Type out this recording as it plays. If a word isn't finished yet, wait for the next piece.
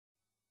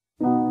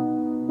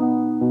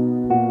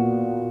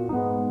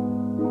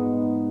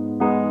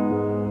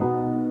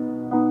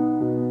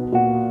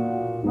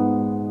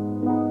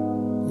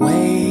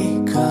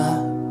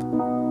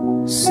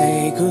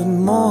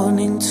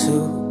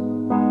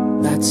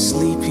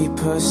sleepy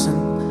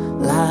person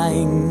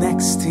lying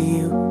next to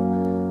you.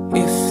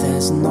 If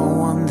there's no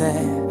one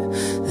there,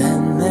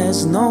 then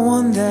there's no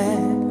one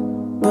there.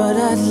 But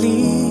at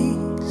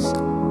least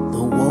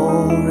the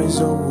war is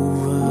over.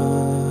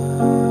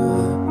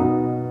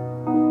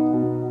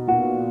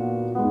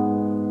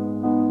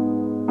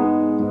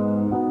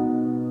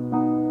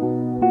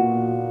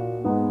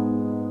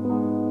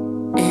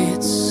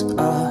 It's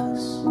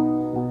us,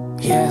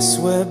 yes,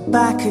 we're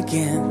back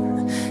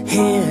again,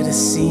 here to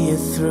see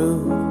it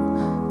through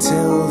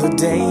till the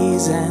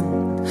day's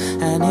end.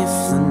 And if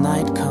the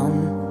night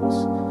comes,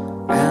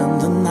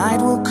 and the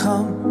night will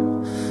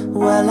come,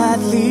 well, at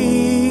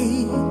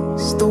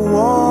least the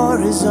war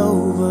is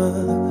over.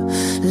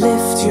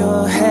 Lift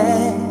your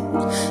head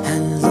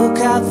and look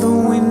out the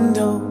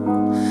window.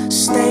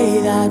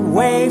 Stay that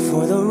way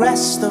for the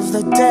rest of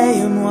the day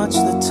and watch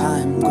the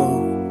time go.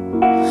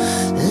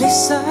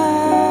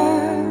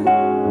 Listen,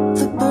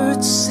 the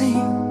birds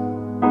sing.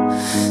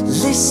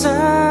 Listen,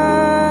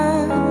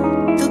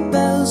 the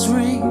bells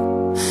ring.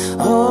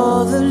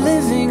 All the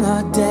living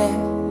are dead,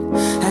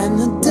 and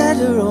the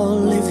dead are all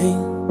living.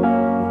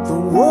 The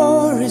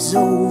war is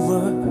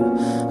over,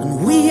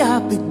 and we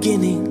are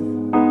beginning.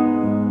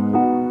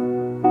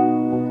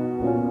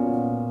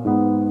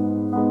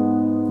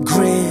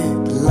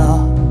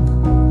 Gridlock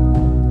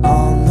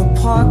on the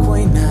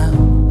parkway now.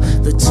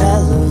 The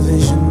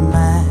television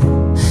man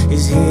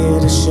is here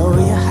to show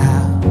you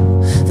how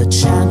the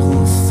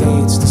channel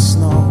fades to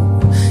snow.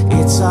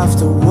 It's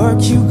after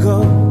work you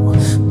go,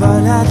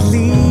 but at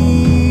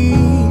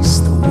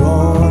least the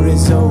war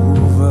is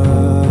over.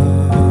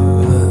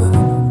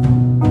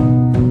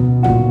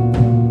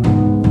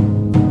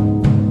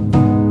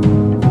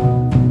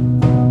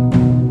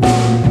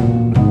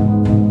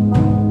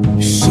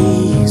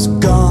 She's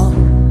gone,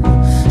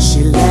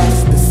 she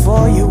left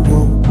before you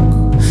woke.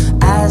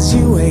 As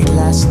you ate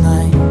last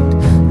night,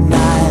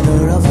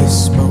 neither of you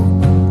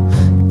spoke.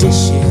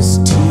 Dishes,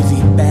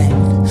 TV, bed,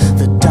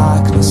 the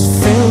darkness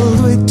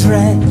filled with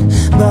dread.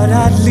 But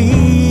at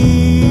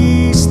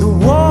least the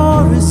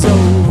war is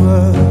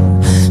over.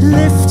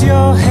 Lift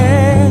your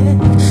head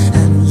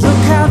and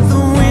look out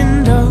the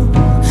window.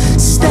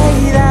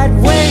 Stay that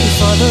way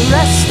for the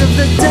rest of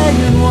the day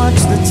and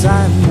watch the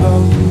time go.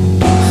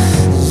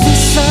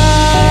 Listen,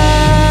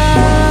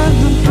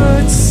 the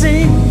birds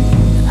sing.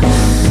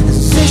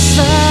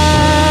 Listen,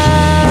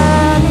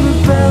 the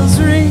bells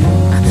ring.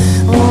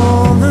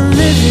 All the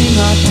living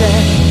are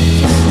dead,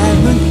 and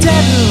the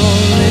dead are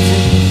all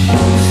living.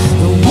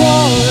 The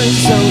war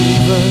is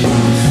over,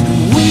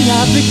 and we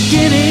are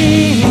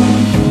beginning.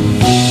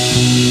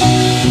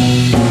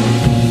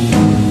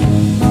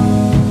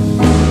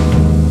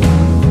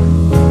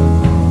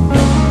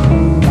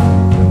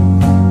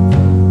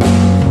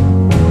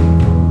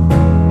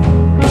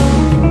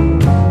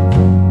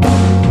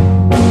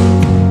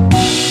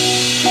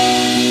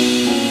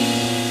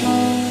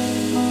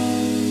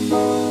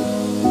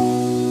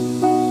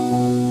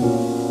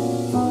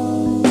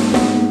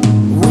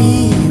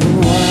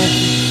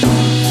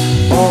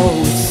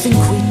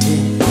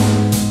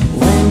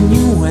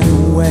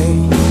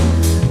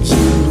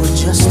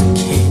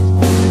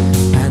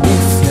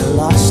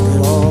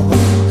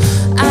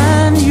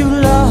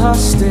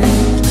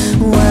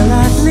 Well,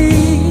 at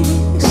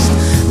least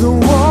the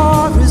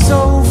war is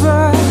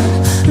over.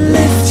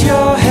 Lift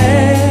your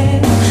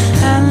head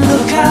and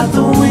look out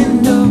the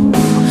window.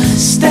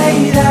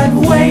 Stay that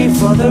way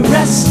for the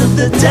rest of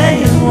the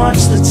day and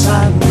watch the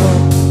time go.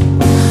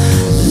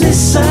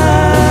 Listen,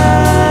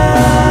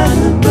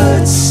 the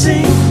birds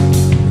sing.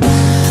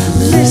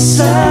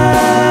 Listen,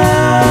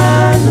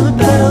 the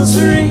bells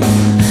ring.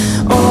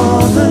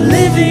 All the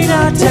living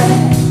are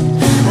dead,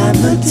 and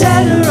the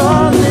dead are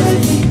all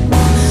living.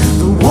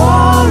 The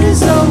war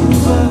is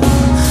over,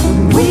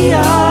 and we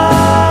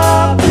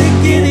are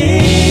beginning.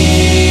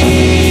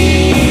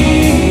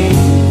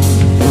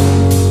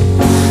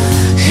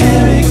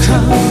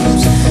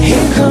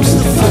 Here comes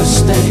the first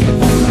day.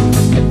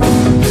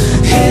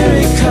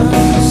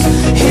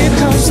 Here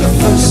comes the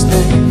first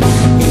day.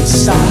 It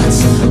starts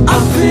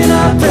up in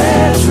our bed.